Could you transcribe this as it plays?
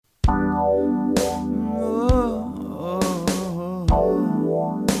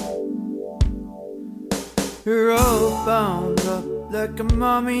You're all bound up like a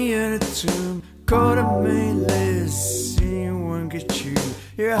mummy in a tomb. Caught a main list, see you won't get you.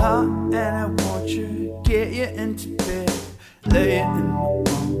 You're hot and I want you, get you into bed. Lay it in my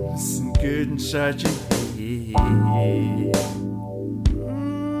arms and good inside your head.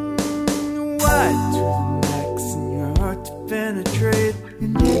 Wide to the max and you're hard to penetrate. You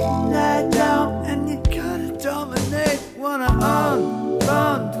need to lie down and you gotta dominate. Wanna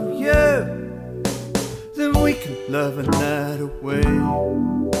unbundle you, then we can love a night away.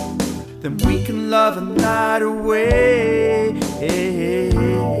 Then we can love a night away.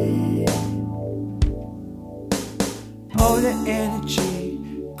 All the energy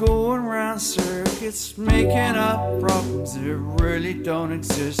going round circuits, making up problems that really don't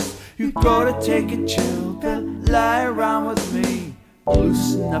exist. You gotta take a chill pill, lie around with me.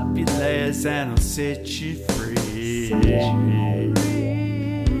 Loosen up your layers and I'll set you free.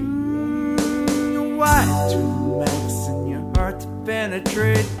 You're wide to the max and you're hard to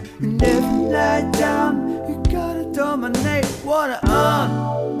penetrate. You never lie down, you gotta dominate. Wanna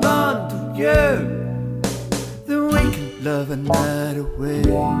unbundle you, then we can love a night away.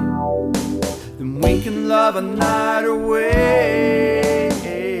 Then we can love a night away.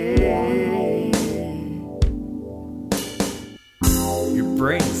 Your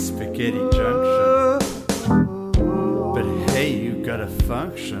brain's spaghetti junction, but hey, you gotta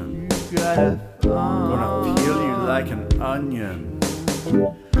function. Gonna peel you like an onion.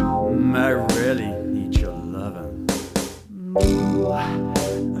 I really need your lovin'. I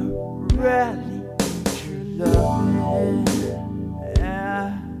really need your lovin'. Yeah.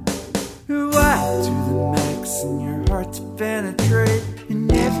 You're wide to the max and you're hard to penetrate. You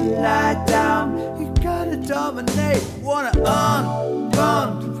never lie down, you gotta dominate. Wanna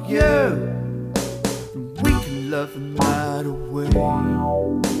unbundle you, then we can love a night away.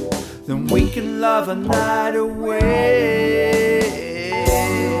 Then we can love a night away.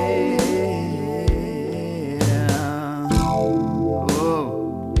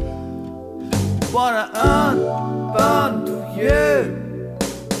 Wanna unbundle you,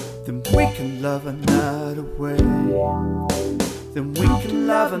 then we can love a night away. Then we can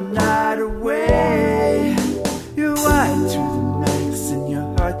love a night away. You're wide to the max and you're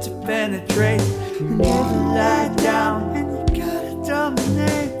hard to penetrate. You never lie down and you gotta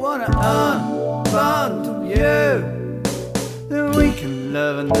dominate. Wanna unbundle you, then we can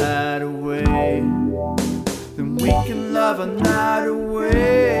love a night away. Then we can love a night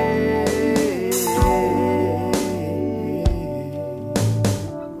away.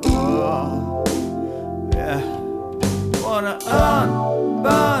 Wanna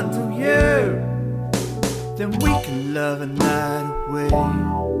unbundle you, then we can love a night away.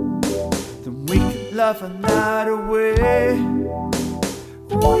 Then we can love a night away.